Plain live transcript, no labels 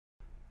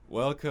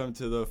Welcome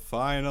to the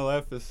final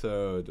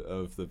episode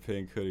of the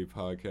Pink Hoodie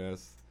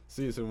Podcast,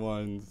 Season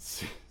 1,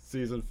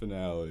 Season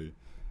Finale.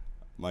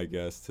 My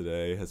guest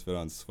today has been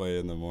on Sway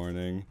in the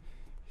Morning.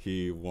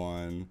 He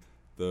won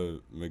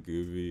the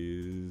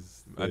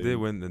Magoobies. I did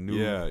win the new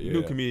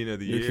Comedian of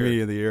the Year. New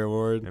Comedian of the Year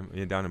award.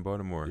 And down in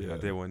Baltimore. Yeah. I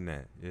did win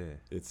that, yeah.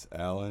 It's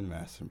Alan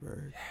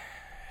Massenburg.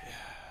 Yeah.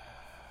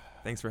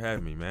 Thanks for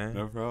having me, man.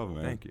 No problem,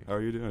 man. Thank you. How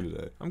are you doing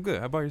today? I'm good.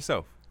 How about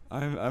yourself?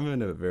 I'm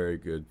in a very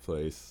good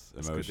place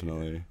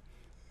emotionally.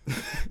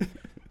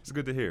 It's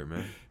good to hear,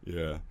 man.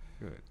 Yeah.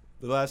 Good.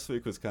 The last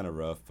week was kind of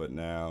rough, but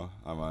now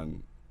I'm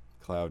on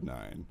cloud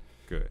 9.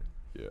 Good.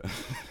 Yeah.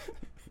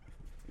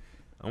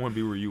 I want to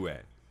be where you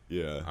at.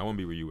 Yeah. I want to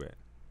be where you at.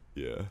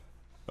 Yeah.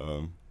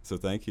 So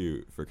thank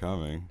you for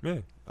coming. Yeah.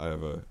 I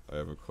have a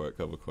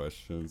couple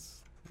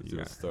questions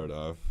to start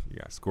off.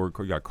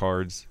 You got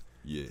cards.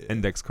 Yeah.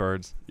 Index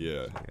cards.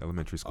 Yeah. Like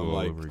elementary school. I'm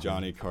all over like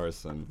Johnny again.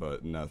 Carson,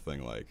 but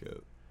nothing like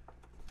it.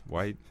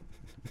 White.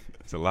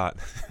 It's a lot.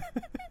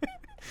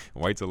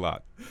 White's a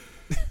lot.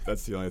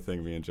 That's the only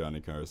thing me and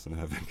Johnny Carson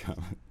have in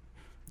common.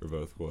 We're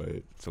both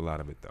white. It's a lot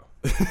of it, though.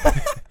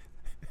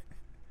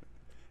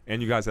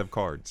 And you guys have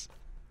cards.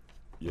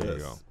 Yes. There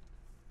you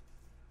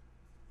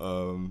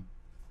go.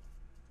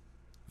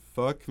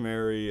 Fuck,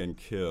 marry, and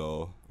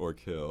kill, or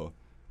kill,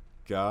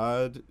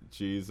 God,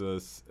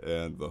 Jesus,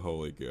 and the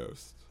Holy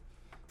Ghost.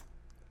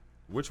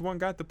 Which one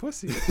got the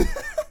pussy?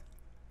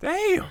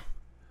 Damn.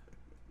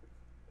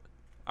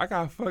 I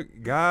gotta fuck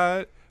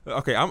God.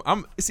 Okay,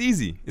 I'm. It's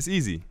easy.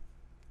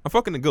 I'm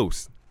fucking the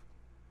ghost.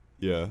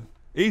 Yeah.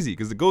 Easy,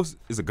 because the ghost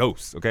is a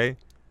ghost. Okay,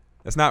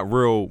 that's not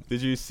real.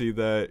 Did you see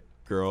that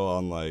girl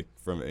on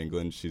from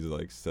England? She's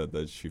said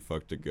that she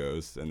fucked a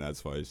ghost, and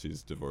that's why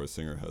she's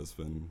divorcing her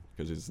husband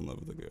because she's in love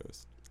with the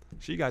ghost.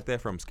 She got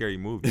that from Scary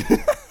Movie.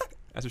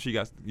 That's what she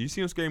got. You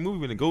see a Scary Movie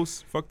when the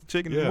ghost fucked the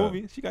chick in the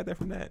movie? She got that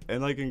from that.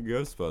 And in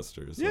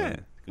Ghostbusters. Yeah.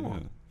 Come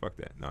on. Fuck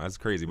that. No, that's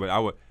crazy. But I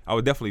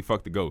would definitely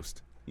fuck the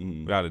ghost.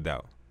 Mm-hmm. Without a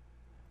doubt.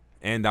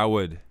 And I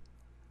would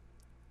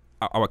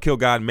kill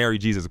God and marry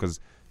Jesus because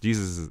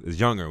Jesus is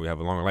younger. We have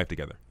a longer life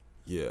together.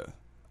 Yeah.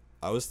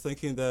 I was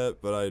thinking that,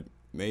 but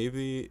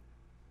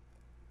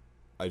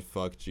I'd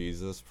fuck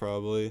Jesus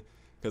probably.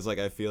 Because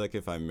I feel like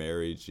if I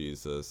married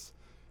Jesus,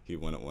 he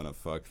wouldn't want to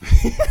fuck me.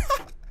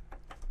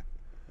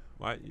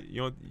 Why?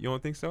 You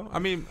don't think so? I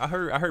mean, I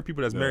heard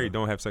people that's married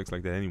don't have sex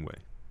like that anyway.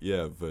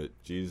 Yeah, but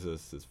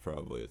Jesus is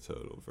probably a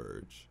total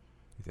virgin.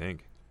 You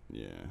think?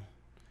 Yeah.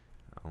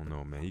 I don't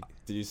know, man.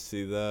 Did you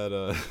see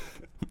that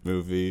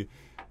movie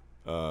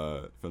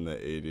from the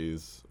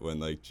 80s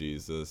when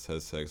Jesus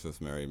has sex with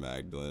Mary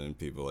Magdalene and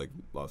people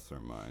lost their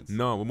minds?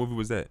 No, what movie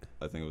was that?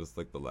 I think it was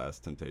The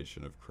Last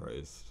Temptation of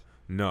Christ.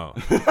 No.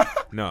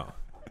 No.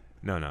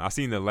 I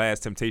seen The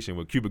Last Temptation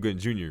with Cuba Gooding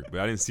Jr.,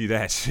 but I didn't see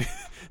that shit.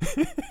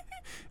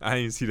 I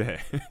didn't see that.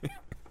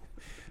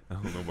 I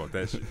don't know about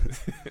that shit.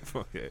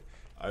 Fuck it.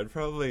 I'd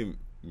probably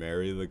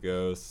marry the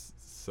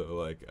ghost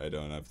so I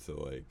don't have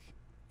to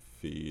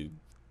feed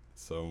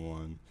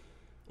someone.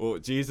 Well,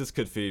 Jesus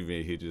could feed me.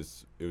 It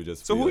would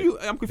just. So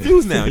I'm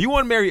confused now. You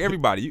want to marry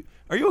everybody?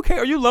 Are you okay?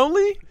 Are you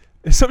lonely?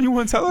 Is something you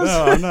want to tell us?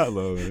 No, I'm not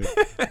lonely.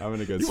 I'm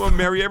in a good. You want to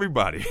marry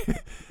everybody?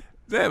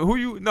 Damn, who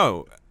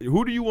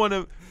do you want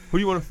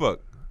to fuck?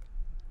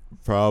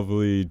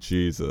 Probably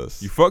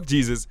Jesus. You fuck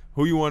Jesus.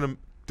 Who you want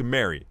to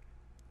marry?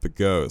 The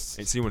ghost.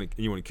 And so you want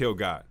to kill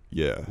God?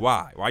 Yeah.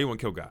 Why? Why you want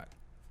to kill God?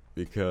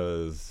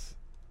 Because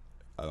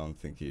I don't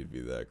think he'd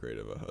be that great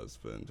of a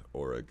husband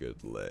or a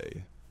good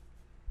lay.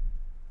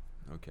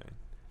 Okay,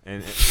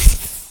 and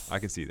I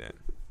can see that.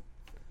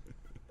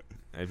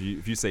 If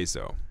you say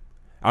so,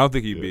 I don't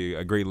think he'd be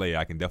a great lay.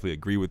 I can definitely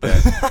agree with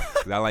that.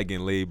 'Cause I like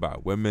getting laid by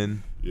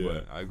women. Yeah,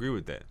 but I agree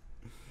with that.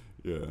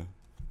 Yeah,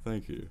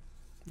 thank you.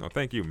 No,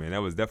 thank you, man.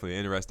 That was definitely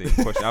an interesting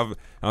question. I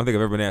don't think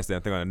I've ever been asked that. I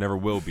think I never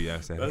will be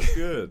asked that. That's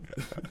good.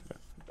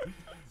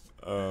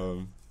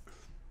 Are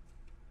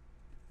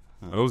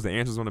those the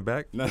answers on the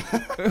back? No,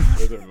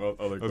 those are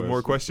other questions. There's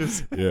more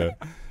questions? Yeah.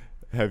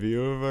 Have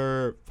you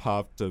ever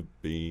popped a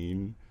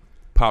bean?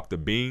 Popped a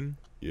bean?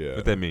 Yeah.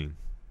 What that mean?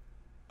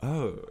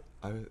 Oh,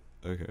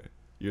 okay.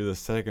 You're the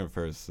second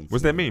person.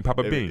 What's that mean? Pop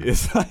a bean?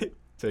 It's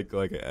take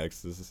an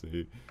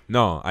ecstasy.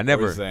 No, I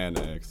never. Or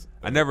Xanax.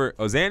 I never.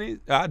 Oh, Xannies?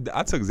 I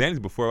took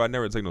Xannies before. But I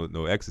never took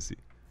no ecstasy.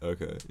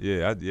 Okay.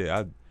 Yeah,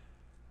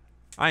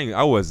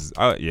 I was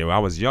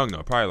young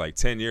though. Probably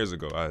 10 years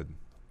ago. I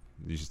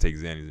used to take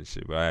Xannies and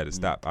shit, but I had to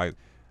stop.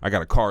 I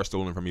got a car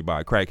stolen from me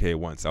by a crackhead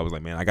once. I was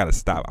like, man, I gotta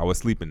stop. I was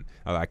sleeping.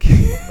 I was like, I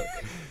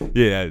can't.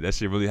 Yeah, that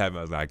shit really happened.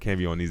 I was like, I can't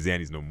be on these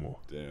Xannies no more.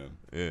 Damn.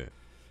 Yeah.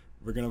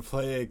 We're gonna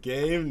play a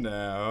game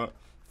now.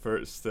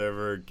 First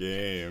ever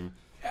game.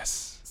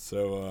 Yes.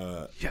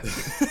 So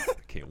yes.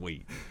 I can't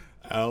wait.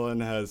 Alan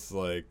has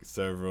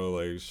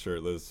several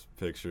shirtless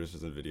pictures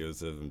and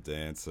videos of him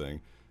dancing,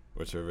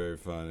 which are very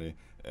funny,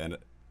 and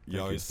you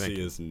always see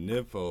his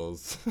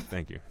nipples.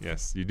 Thank you.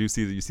 Yes, you do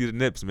see the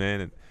nips,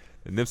 man. And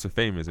the nips are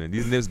famous, man.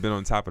 These nips been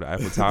on top of the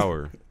Eiffel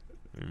Tower.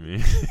 I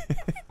mean,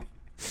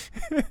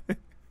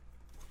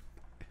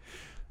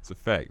 it's a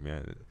fact,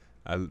 man.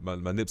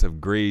 My nips have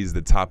grazed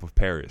the top of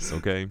Paris.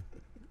 Okay.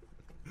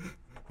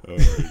 Oh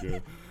my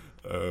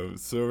god.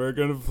 So we're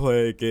gonna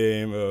play a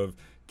game of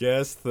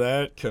guess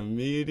that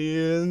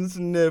comedian's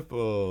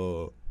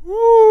nipple.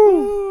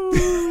 Woo!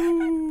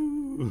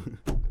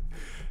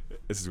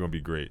 This is gonna be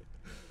great.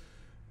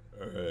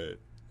 All right.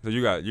 So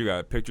you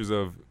got pictures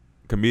of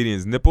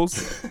comedians'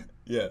 nipples,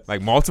 Yes.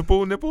 like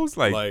multiple nipples,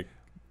 Like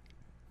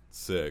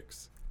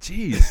 6.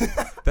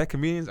 Jeez, that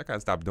comedians, I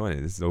gotta stop doing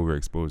it. This is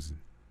overexposing.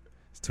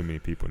 It's too many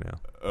people now.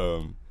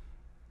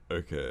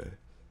 Okay.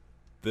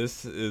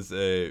 This is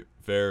a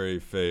very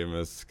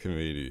famous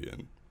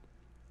comedian.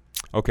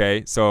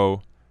 Okay,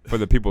 so for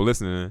the people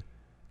listening,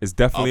 it's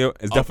definitely I'll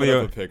put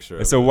up a picture.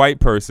 It's a white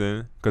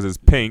person because it's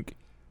pink.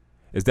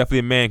 It's definitely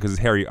a man because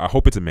it's hairy. I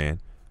hope it's a man.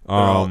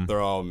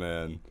 They're all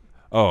men.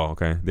 Oh,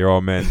 okay. They're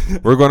all men.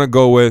 We're gonna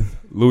go with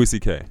Louis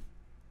C.K.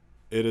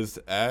 It is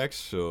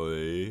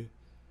actually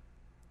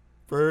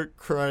Bert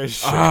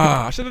Kreischer.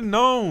 I should have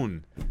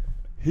known.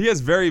 He has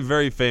very,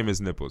 very famous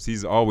nipples.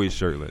 He's always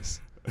shirtless.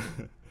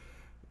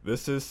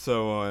 This is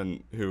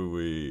someone who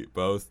we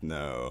both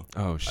know.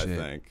 Oh shit! I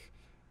think.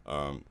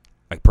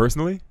 Like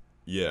personally?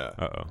 Yeah.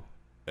 Uh-oh.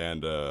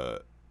 And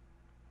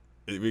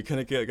we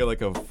couldn't get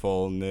like a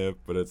full nip,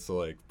 but it's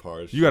like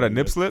partial. You got a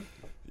nip slip?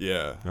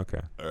 Yeah.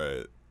 Okay. All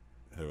right.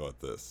 How about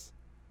this?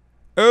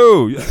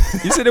 Oh, you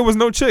said there was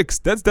no chicks.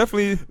 That's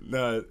definitely.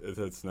 No,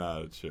 it's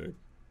not a chick.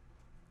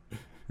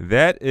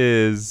 That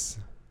is.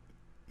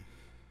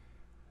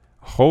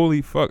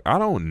 Holy fuck! I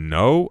don't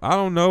know.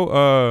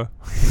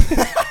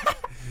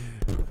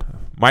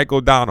 Mike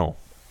O'Donnell.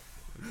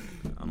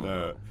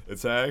 No,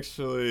 it's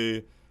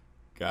actually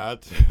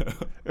Gato.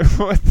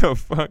 What the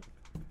fuck?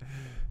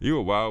 You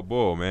a wild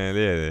bull, man.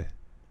 Yeah.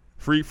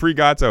 Free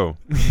Gato.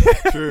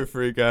 True,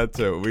 free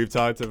Gato. We've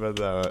talked about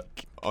that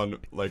on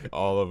like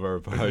all of our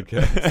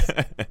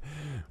podcasts.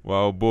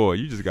 Well, boy,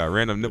 you just got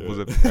random nipples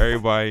of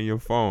everybody in your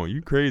phone.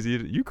 You crazy.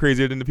 You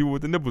crazier than the people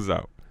with the nipples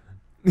out.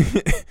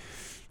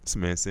 This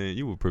man saying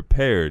you were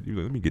prepared. You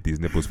let me get these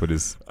nipples for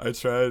this. I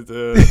tried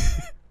to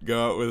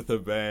go out with a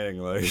bang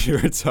like you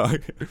were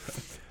talking.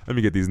 Let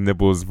me get these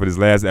nipples for this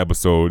last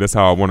episode. That's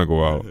how I want to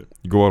go out.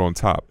 You go out on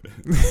top.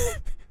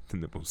 The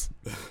nipples.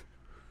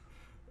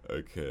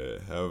 Okay,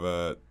 how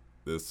about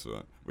this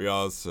one? We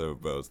also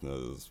both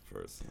know this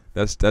person.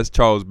 That's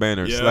Charles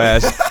Banner Yeah.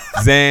 /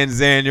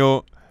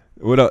 Zaniel.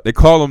 What up? They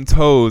call him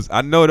toes.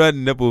 I know that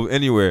nipple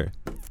anywhere.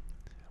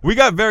 We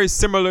got very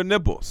similar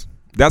nipples.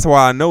 That's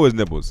why I know his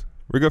nipples.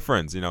 We're good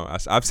friends, you know.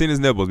 I've seen his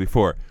nipples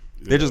before.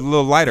 Yeah. They're just a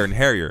little lighter and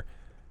hairier.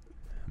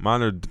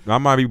 Mine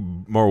might be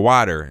more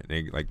wider.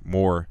 They like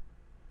more.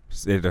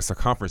 The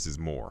circumference is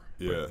more.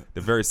 Yeah.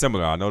 They're very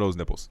similar. I know those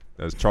nipples.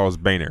 That's Charles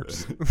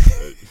Banner's.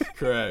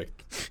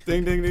 Correct.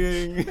 Ding, ding,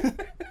 ding.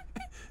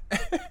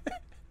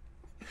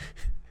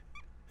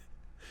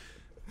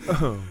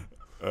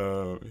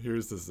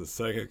 Here's the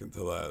second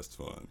to last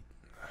one.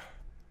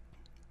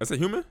 That's a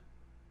human?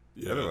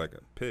 Yeah. That look like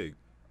a pig.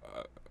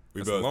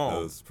 We both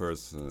know this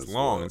person. It's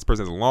long. Well. This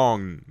person has a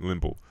long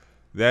limple.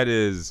 That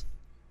is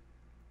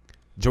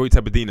Joey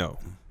Tabadino.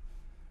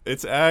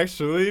 It's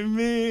actually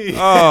me.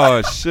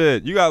 Oh,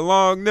 shit. You got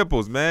long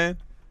nipples, man.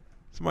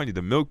 Somebody need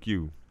to milk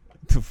you.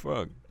 What the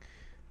fuck?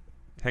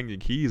 Hang your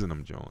keys on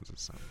them Jones or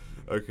something.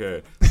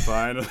 Okay.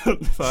 Final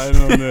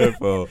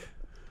nipple.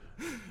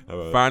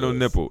 Final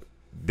nipple.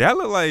 That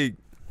look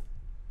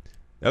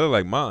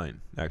like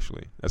mine,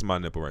 actually. That's my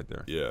nipple right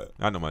there. Yeah.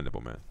 I know my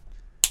nipple, man.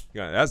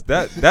 Yeah,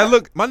 that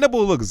look. My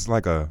nipple looks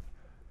like a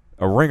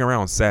ring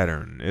around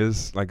Saturn.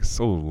 It's like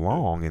so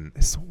long and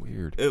it's so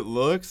weird. It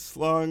looks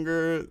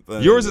longer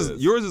than yours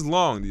is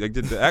long. Like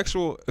the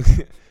actual.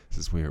 This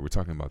is weird. We're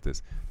talking about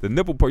this. The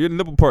nipple part. Your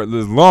nipple part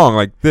is long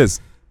like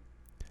this,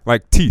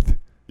 like teeth.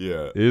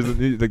 Yeah.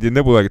 Like your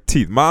nipple like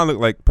teeth. Mine look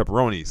like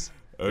pepperonis.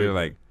 Okay. They're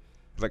like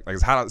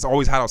it's hot. It's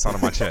always hot outside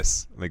of my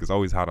chest. Like it's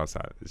always hot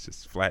outside. It's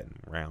just flat and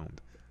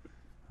round.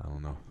 I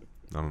don't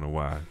know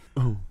why.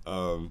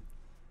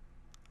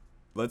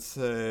 Let's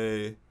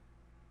say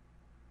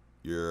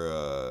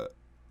your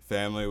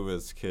family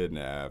was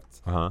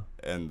kidnapped,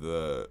 and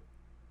the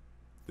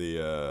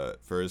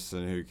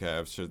person who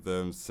captured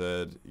them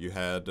said you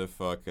had to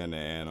fuck an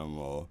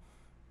animal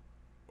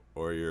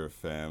or your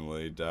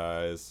family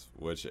dies.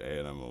 Which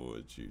animal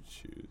would you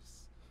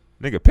choose?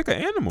 Nigga, pick an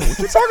animal. What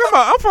you talking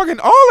about? I'm fucking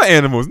all the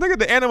animals. Nigga,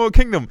 the animal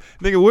kingdom.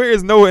 Nigga, where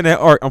is Noah in that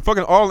ark? I'm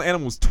fucking all the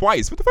animals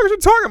twice. What the fuck are you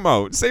talking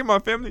about? Save my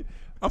family.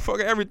 I'm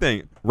fucking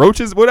everything.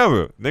 Roaches,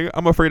 whatever. Nigga,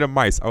 I'm afraid of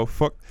mice. I'll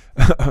fuck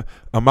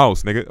a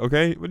mouse, nigga.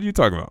 Okay? What are you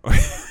talking about?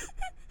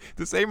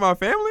 To save my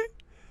family?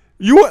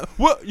 You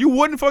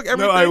wouldn't fuck everything?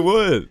 No, I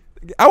would.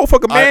 I would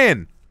fuck a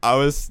man. He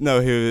was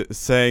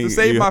saying to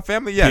save my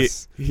family,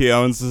 yes. He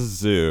owns a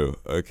zoo,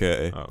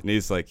 okay? Oh. And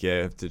he's like, yeah,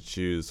 you have to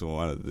choose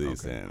one of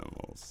these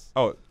animals.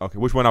 Oh, okay.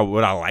 Which one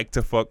would I like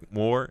to fuck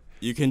more?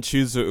 You can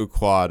choose the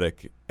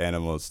aquatic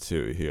animals,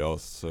 too. He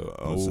also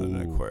owns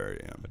an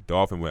aquarium. A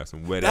dolphin would have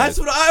some wet That's ass.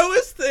 what I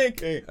was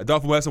thinking. A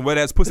dolphin would have some wet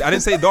ass pussy. I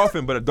didn't say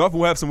dolphin, but a dolphin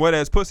would have some wet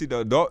ass pussy,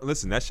 though.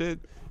 Listen, that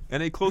shit,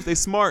 and they close, they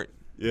smart.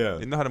 Yeah.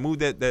 You know how to move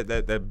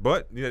that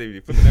butt? You know, they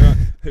flip it around,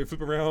 they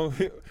flip around,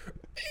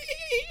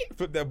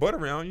 flip that butt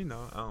around. You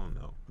know, I don't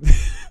know.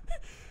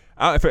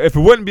 If it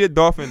wouldn't be a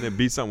dolphin, it'd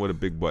be something with a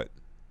big butt.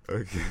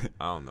 Okay.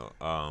 I don't know.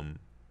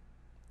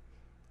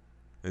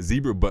 A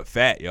zebra butt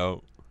fat,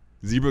 yo.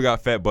 Zebra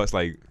got fat butts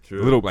like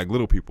True.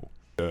 little people.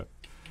 Yeah.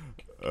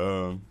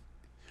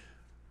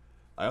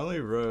 I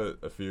only wrote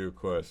a few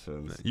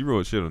questions. You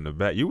wrote shit on the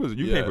back. You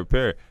Yeah. came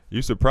prepared.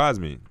 You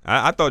surprised me.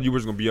 I thought you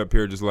was gonna be up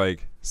here just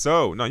like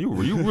so. No, you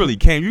really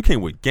came. You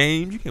came with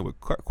games. You came with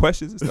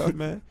questions and stuff,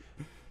 man.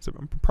 So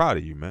I'm proud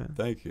of you, man.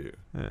 Thank you.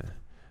 Yeah.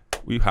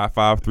 We high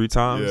five 3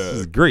 times. Yeah, This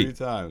is great.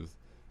 3 times.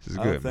 This is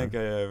I good. don't think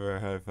I ever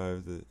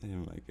high-fived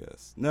him, I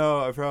guess. No,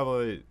 I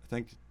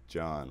think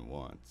John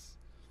once.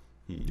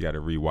 You got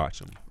to rewatch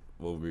them.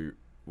 We'll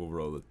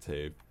roll the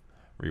tape.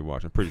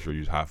 Rewatch. I'm pretty sure you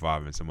was high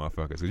fiving some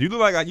motherfuckers. 'Cause you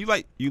look like you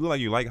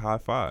like high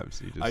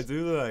fives. I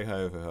do like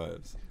high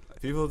fives.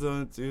 People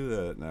don't do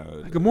that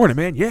nowadays. Good morning,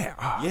 man. Yeah.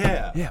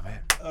 Yeah. Yeah, man.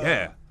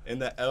 Yeah.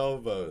 And the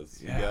elbows.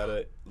 Yeah. You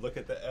gotta look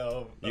at the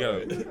elbow.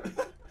 You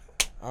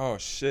Oh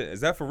shit.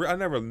 Is that for real? I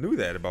never knew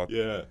that about.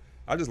 Yeah.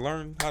 I just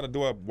learned how to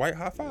do a white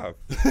high five.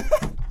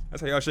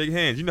 That's how y'all shake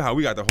hands. You know how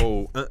we got the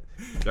whole.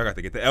 Y'all got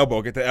to get the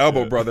elbow,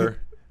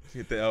 brother.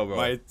 Get the elbow.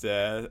 My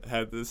dad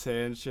had this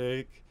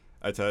handshake.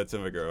 I taught it to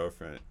my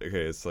girlfriend.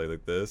 Okay, it's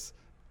like this.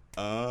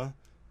 Then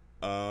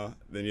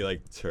you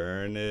like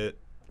turn it,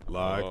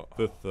 lock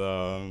the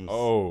thumbs.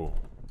 Oh.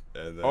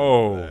 And then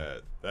Oh.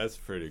 That's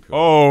pretty cool.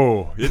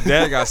 Oh, your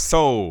dad got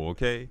soul.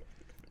 Okay.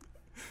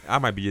 I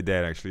might be your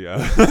dad actually.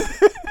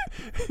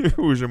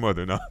 Who was your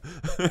mother? No.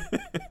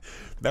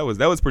 That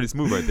was pretty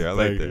smooth right there. I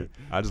like that.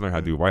 I just learned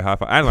how to do white high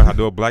five. I learned how to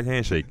do a black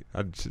handshake.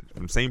 I'm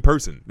the same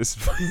person. This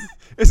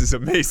is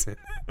amazing.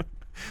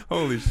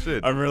 Holy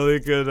shit. I'm really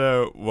good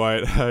at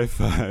white high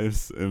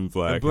fives and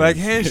black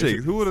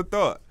handshakes. Who would have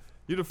thought?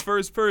 You're the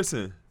first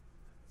person.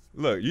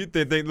 Look, you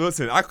think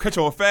listen, I catch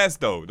on fast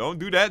though. Don't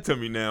do that to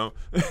me now.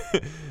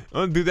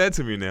 Don't do that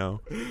to me now.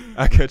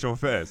 I catch on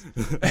fast.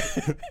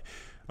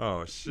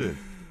 Oh shit.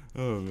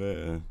 Oh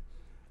man.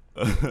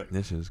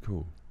 That shit is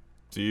cool.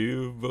 Do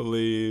you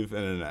believe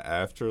in an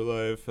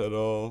afterlife at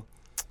all?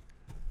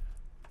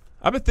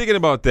 I've been thinking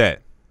about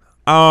that.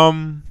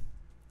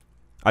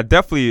 I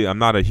definitely am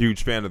not a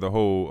huge fan of the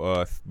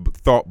whole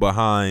thought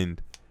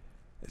behind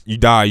you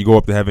die, you go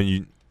up to heaven,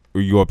 you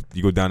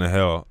go down to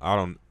hell. I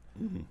don't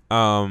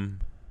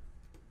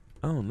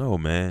know,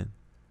 man.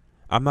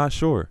 I'm not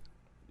sure.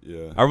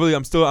 Yeah.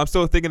 I'm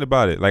still thinking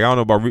about it. Like I don't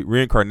know about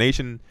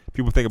reincarnation.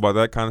 People think about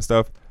that kind of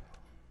stuff.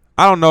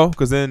 I don't know,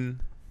 cause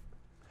then,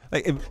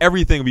 like if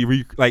everything would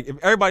be if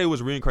everybody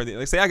was reincarnated,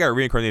 like say I got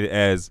reincarnated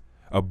as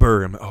a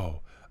bird, I'm like,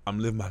 I'm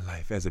living my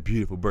life as a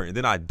beautiful bird, and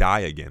then I die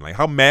again. Like,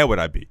 how mad would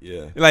I be?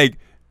 Yeah. Like,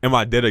 am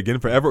I dead again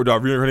forever, or do I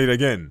reincarnate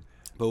again?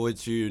 But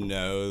would you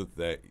know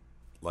that,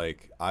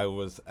 like, I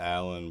was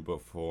Alan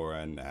before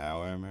and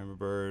now I'm a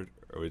bird?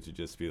 Or would you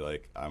just be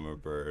like, I'm a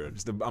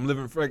bird? I'm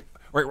living for, like,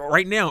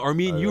 right now. Are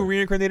me and you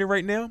reincarnated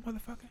right now,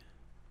 motherfucker?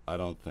 I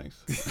don't think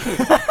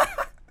so.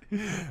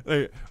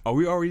 Like, are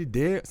we already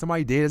dead?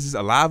 Somebody dead is just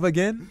alive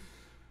again?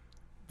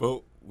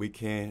 But we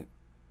can't,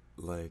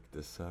 like,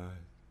 decide.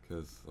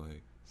 Because,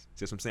 like,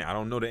 That's what I'm saying. I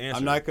don't know the answer.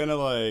 I'm not gonna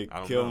like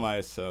kill know.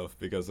 myself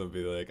because I'll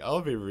be like,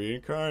 I'll be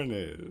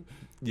reincarnated.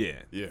 Yeah,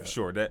 Yeah.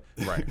 sure. That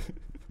right.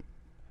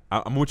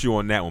 I'm with you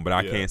on that one, but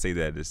I Yeah. can't say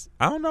that.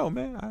 I don't know,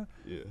 man.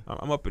 Yeah.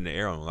 I'm up in the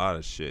air on a lot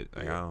of shit.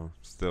 Like I'm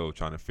still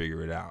trying to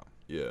figure it out.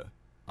 Yeah.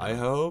 I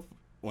hope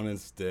when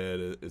it's dead,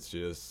 it's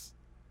just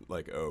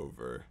like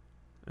over.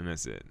 And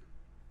that's it.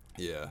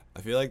 Yeah. I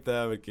feel like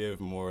that would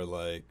give more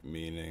like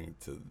meaning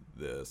to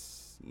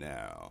this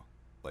now,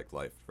 like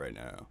life right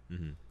now.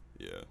 Mm-hmm.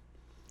 Yeah.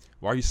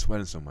 Why are you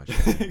sweating so much?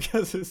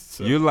 Because it's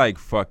so. You're like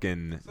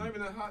fucking. It's not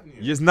even that hot in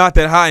here. It's not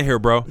that hot in here,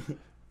 bro.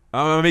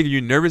 I'm making you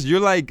nervous. You're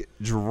like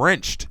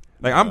drenched.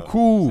 Like I'm No.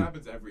 cool. This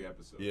happens every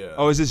episode. Yeah.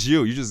 Oh, it's just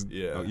you. You just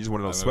Yeah. you just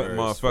one of those I'm sweating a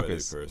very sweaty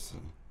motherfuckers.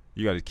 person.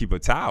 You got to keep a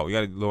towel. You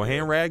got a little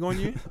hand rag on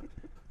you.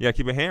 You got to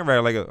keep a hand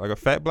rag like a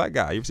fat black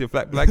guy. You ever see a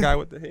fat black guy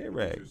with the hand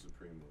We'll get rag? you a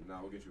Supreme.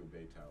 Nah, we'll get you a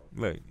Bay towel.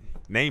 Look,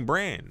 name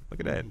brand.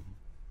 Look at that.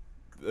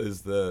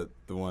 Is the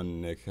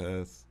one Nick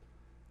has?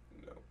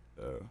 No.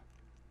 Oh.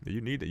 You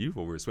need that. You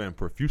over here sweating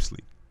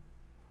profusely.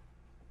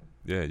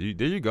 Yeah,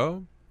 there you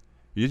go.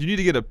 You need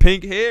to get a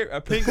pink hair, a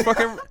pink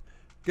fucking,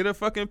 get a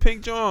fucking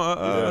pink John,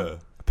 Yeah.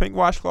 a pink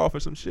washcloth or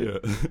some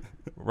shit. Yeah.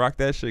 Rock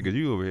that shit, cause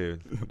you over here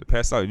to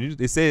pass out.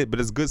 They say, but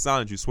it's a good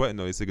sign that you sweating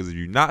though. They say, cause if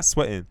you're not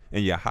sweating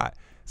and you're hot,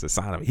 it's a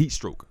sign of a heat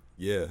stroke.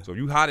 Yeah. So if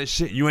you hot as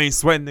shit, you ain't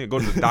sweating, then go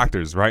to the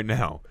doctors right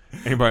now.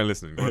 Anybody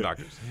listening, go to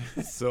doctors.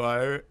 So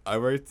I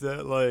worked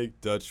at like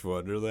Dutch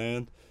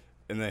Wonderland,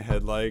 and they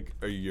had like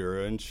a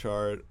urine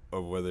chart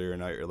of whether or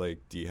not you're like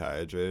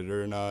dehydrated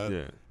or not.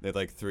 Yeah. They had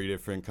like 3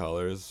 different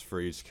colors for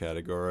each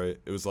category.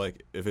 It was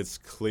like if it's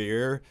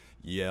clear,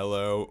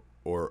 yellow,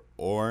 or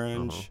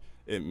orange,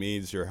 it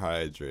means you're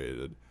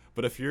hydrated.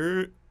 But if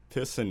you're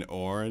pissing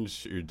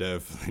orange, you're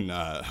definitely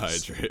not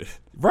hydrated.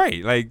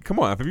 Right, like come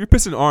on. If you're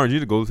pissing orange, you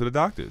need to go to the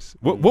doctors.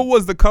 What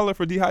was the color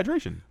for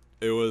dehydration?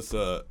 It was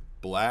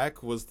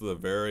black was the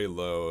very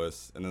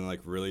lowest, and then like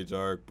really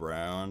dark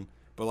brown.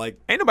 But like,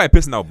 ain't nobody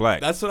pissing out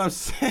black. that's what I'm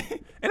saying.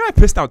 Ain't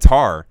nobody pissing out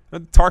tar.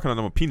 Tar can on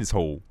a penis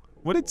hole.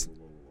 What it's.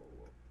 Whoa.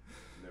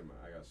 Never mind.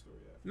 I got a story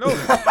after.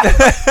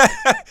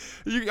 No.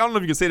 I don't know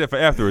if you can say that for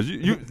afterwards.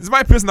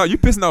 Somebody pissing out. You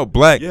pissing out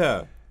black.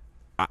 Yeah.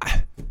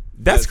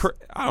 That's crazy.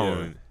 I don't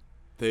know.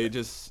 They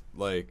just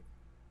like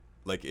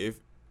if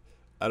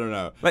I don't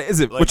know. Like, is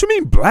it? Like, what you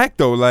mean black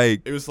though?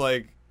 Like it was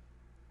like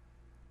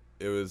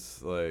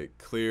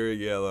clear,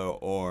 yellow,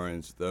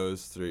 orange.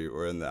 Those three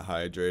were in the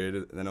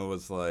hydrated, and then it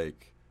was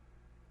like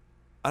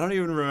I don't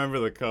even remember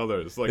the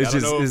colors. Like it's I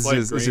don't know if, like,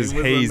 it's green just was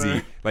in hazy,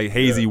 there. like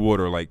hazy Yeah.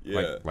 water, like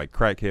Yeah. like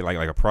crackhead, like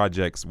a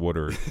projects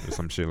water or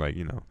some shit. Like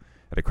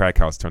at a crack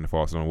house, turn the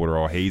faucet on, water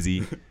all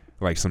hazy,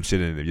 like some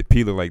shit in it. If you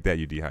peel it like that,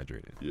 you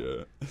dehydrated.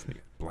 Yeah. This nigga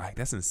black,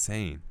 that's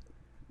insane.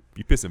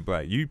 You pissing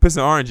black, you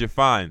pissing orange, you're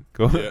fine.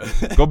 Go Yeah.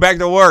 go back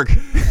to work.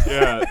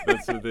 Yeah,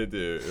 that's what they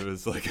do. It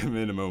was like a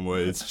minimum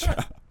wage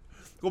job.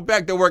 Go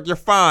back to work, you're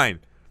fine.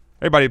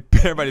 Everybody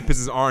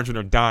pisses orange when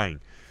they're dying.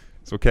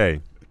 It's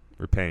okay.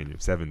 We're paying you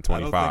I don't think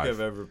 $7.25. I've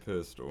ever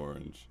pissed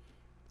orange.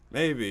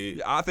 Maybe.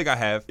 Yeah, I think I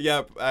have.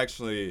 Yeah,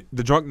 actually.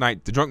 The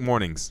drunk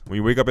mornings when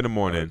you wake up in the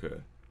morning. Okay.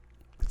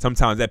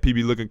 Sometimes that pee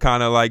be looking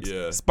kind of like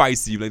Yeah.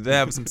 spicy. Like they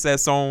have some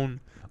sazon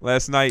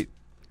last night.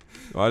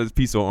 Oh, this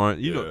piece of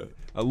orange, know,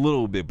 a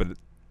little bit, but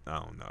I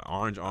don't know.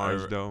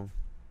 Orange though.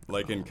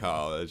 Like in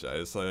college, I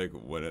just like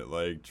wouldn't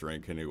like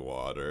drink any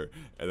water,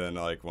 and then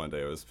like one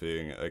day I was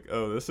peeing, like,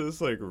 oh, this is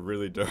like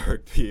really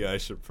dark pee. I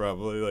should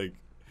probably like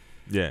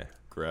Yeah.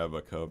 grab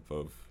a cup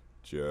of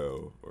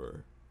Joe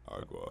or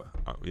agua.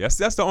 Yes,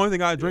 that's the only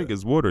thing I drink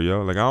is water,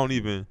 yo. Like I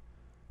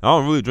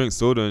don't really drink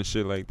soda and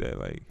shit like that.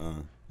 Like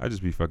I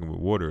just be fucking with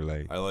water.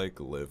 Like I like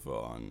live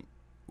on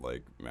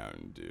like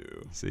Mountain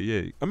Dew. so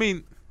yeah. I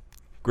mean,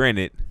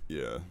 granted,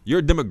 Yeah.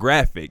 your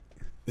demographic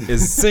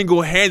is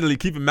single-handedly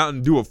keeping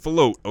Mountain Dew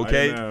afloat.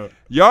 Okay, I know.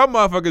 y'all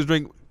motherfuckers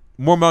drink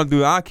more Mountain Dew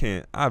than I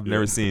can. I've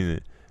never seen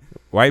it.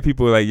 White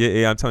people are like,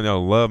 yeah, I'm telling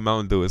y'all, love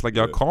Mountain Dew. It's like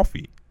y'all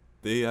coffee.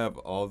 They have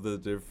all the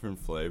different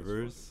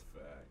flavors.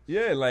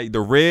 Yeah, like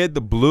the red,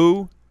 the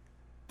blue,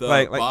 The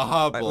like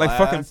Baja Blast. like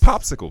fucking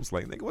popsicles.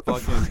 Like nigga, what the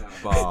Fucking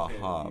fuck?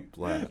 Baja You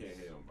Blast. can't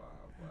hate on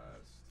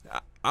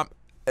Baja Blast.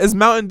 It's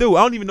Mountain Dew.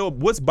 I don't even know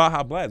what's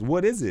Baja Blast.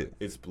 What is it?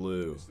 It's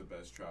blue. It's the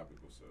best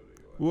tropical soda.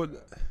 You'll ever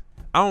What?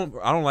 have.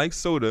 I don't like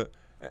soda.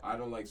 I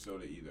don't like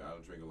soda either. I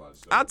don't drink a lot of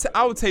soda.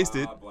 I would If taste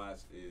it. Baja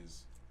Blast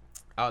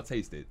I'll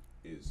taste it.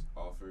 is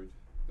offered,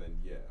 then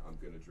yeah, I'm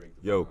gonna drink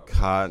the Yo, Baja Blast.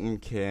 cotton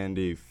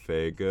candy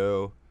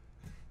Fago,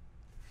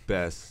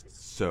 best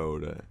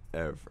soda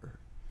ever.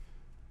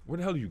 Where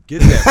the hell do you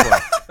get that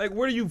from? Like,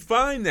 where do you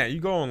find that? You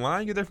go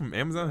online, get that from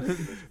Amazon?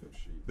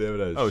 They have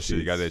it at Oh, shit,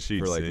 you got that Sheetz Sheetz,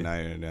 for like see?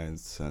 99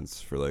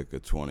 cents for like a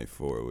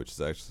 24, which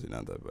is actually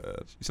not that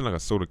bad. You sound like a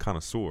soda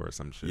connoisseur or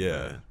some shit. Yeah,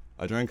 man.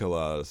 I drank a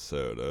lot of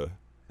soda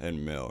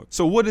and milk.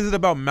 So what is it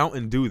about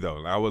Mountain Dew though?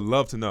 Like, I would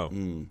love to know,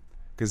 Mm.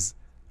 cause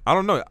I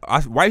don't know.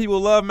 White people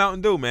love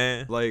Mountain Dew,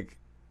 man. Like,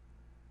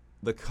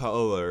 the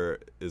color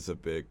is a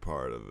big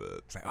part of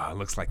it. It's like, oh, it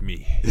looks like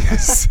me.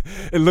 Yes,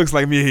 it looks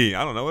like me.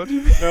 I don't know what do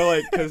you mean. No,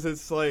 like, cause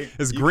it's like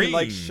It's you green. can,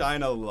 like,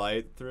 shine a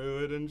light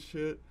through it and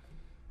shit.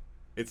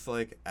 It's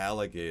like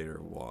alligator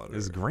water.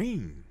 It's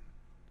green.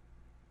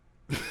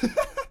 Why the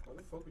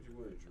fuck would you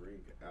want to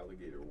drink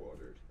alligator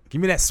water? Give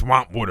me that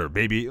swamp water,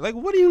 baby. Like,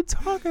 what are you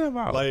talking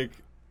about? Like,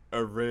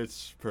 a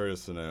rich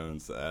person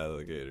owns the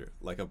alligator,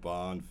 like a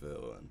Bond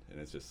villain, and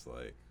it's just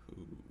like,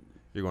 ooh.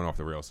 You're going off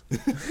the rails.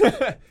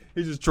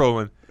 He's just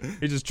trolling.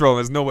 He's just trolling.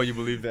 There's no way you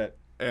believe that.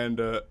 And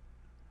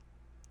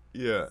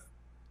yeah,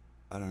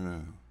 I don't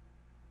know.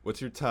 What's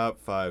your top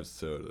 5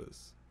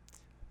 sodas?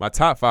 My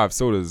top 5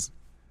 sodas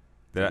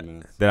that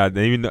I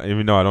even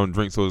though I don't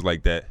drink sodas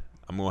like that,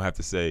 I'm gonna have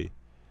to say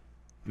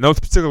no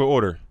particular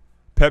order: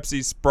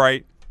 Pepsi,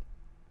 Sprite.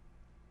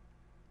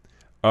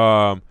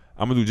 I'm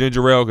gonna do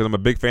ginger ale because I'm a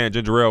big fan of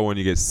ginger ale when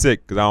you get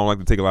sick because I don't like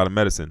to take a lot of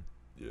medicine.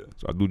 Yeah.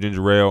 So I'll do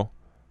ginger ale.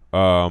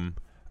 I'm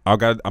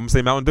gonna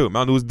say Mountain Dew.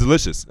 Mountain Dew is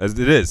delicious as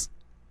it is.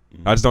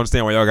 I just don't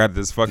understand why y'all got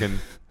this fucking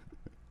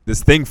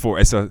this thing for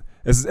it.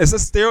 It's a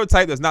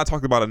stereotype that's not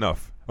talked about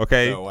enough.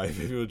 Okay, No, white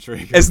people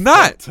drink. it's a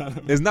not. fuck ton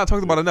of It's not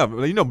talked about enough.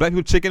 You know, black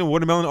people, chicken,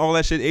 watermelon, all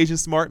that shit, Asian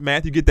smart,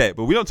 math, you get that.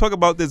 But we don't talk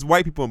about this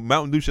white people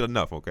Mountain Dew shit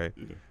enough. Okay,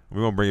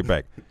 we're gonna bring it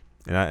back.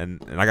 And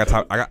I got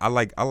top. I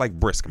like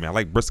brisk. I mean, I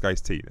like brisk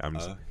iced tea. I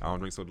don't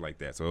drink soda like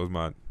that. So it was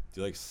my Do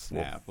you like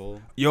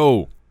Snapple?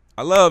 yo.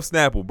 I love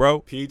Snapple, bro.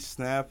 Peach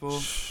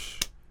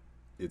Snapple?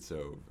 It's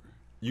over.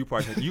 You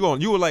probably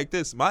you were like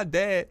this. My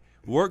dad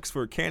works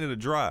for Canada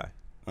Dry.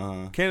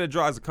 Canada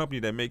Dry is a company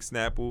that makes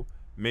Snapple,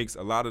 makes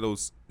a lot of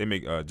those. They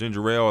make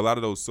ginger ale, a lot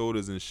of those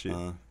sodas and shit.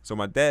 So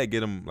my dad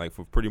get them like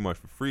for pretty much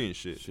for free and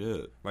shit.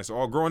 Shit. Like so,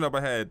 all growing up,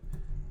 I had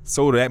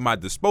soda at my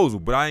disposal,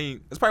 but I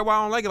ain't. That's probably why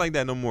I don't like it like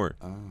that no more.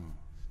 Oh.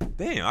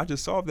 Damn, I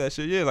just solved that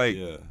shit. Yeah, like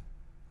Yeah.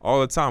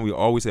 all the time. We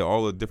always had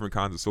all the different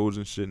kinds of sodas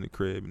and shit in the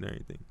crib and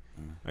everything.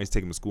 I used to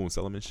take them to school and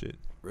sell them and shit.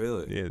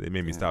 Really? Yeah, they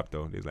made me Yeah. stop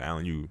though. They was like,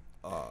 Alan, you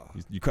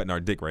You cutting our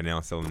dick right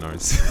now selling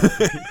ours.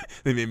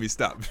 They made me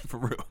stop for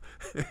real.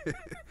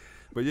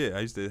 But yeah, I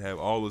used to have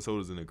all the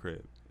sodas in the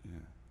crib. Yeah.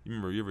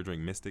 You ever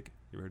drink Mystic?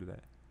 You ever heard of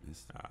that?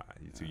 Mystic.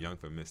 You're too young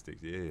for Mystic.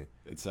 Yeah.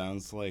 It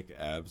sounds like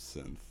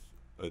absinthe,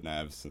 an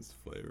absinthe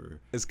flavor.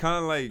 It's kind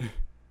of like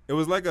it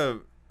was like a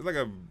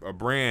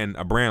brand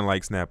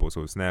like Snapple.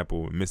 So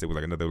Snapple and Mystic was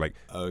like another like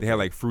they had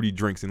like fruity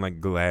drinks in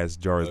like glass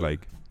jars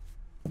like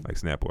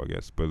Snapple, I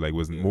guess, but like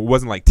it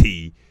wasn't like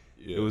tea.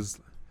 Yeah. It was.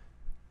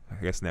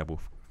 I guess Snapple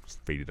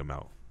faded them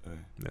out.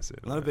 That's it.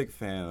 I'm not a big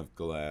fan of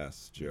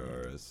glass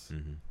jars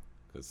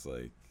because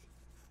like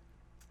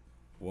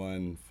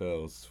one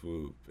fell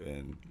swoop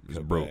and It's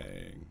kabang. broke.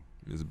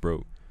 It's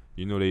broke.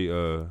 You know they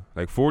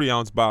like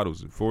 40-ounce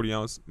bottles,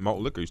 40-ounce malt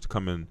liquor used to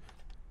come in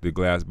the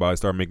glass bottles.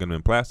 Start making them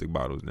in plastic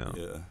bottles now.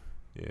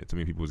 Yeah. Too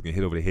many people was getting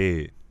hit over the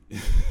head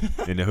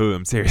in the hood.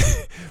 I'm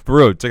serious. For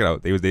real, check it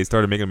out. They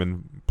started making them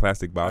in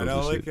plastic bottles. I know,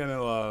 and like shit. in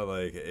a lot of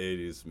like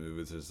 '80s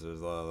movies, there's a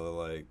lot of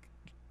like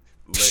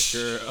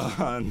liquor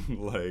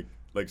on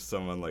like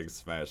someone like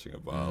smashing a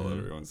bottle at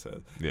everyone's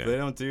head. Yeah. They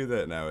don't do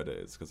that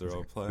nowadays because they're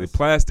all They're plastic.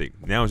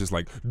 plastic. Now it's just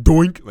like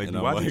doink. Like, And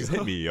I'm why did like, you just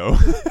hit me, yo?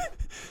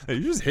 Like,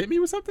 you just hit me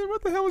with something?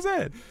 What the hell was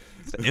that?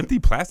 It's an empty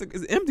plastic.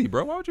 It's empty,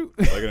 bro. Why would you?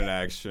 Like in an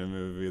action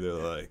movie, they're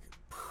like,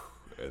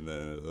 and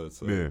then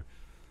it's like, Yeah.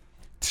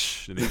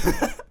 And they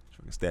trying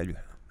to stab you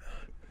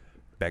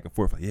back and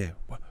forth. Like, yeah.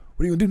 What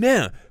are you gonna do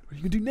now? What are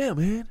you gonna do now,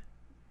 man?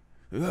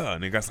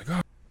 And the guy's like,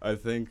 oh. I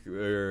think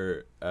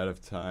we're out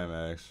of time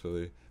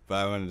actually, but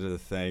I wanted to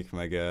thank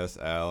my guest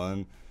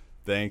Alan.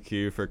 Thank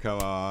you for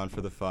coming on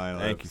for the final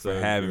Thank episode. you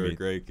for having you were me. a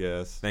great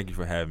guest. Thank you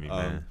for having me,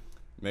 man.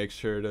 Make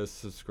sure to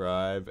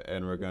subscribe,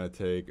 and we're going to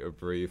take a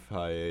brief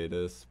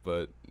hiatus,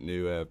 but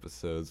new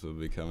episodes will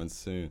be coming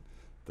soon.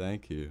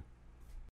 Thank you.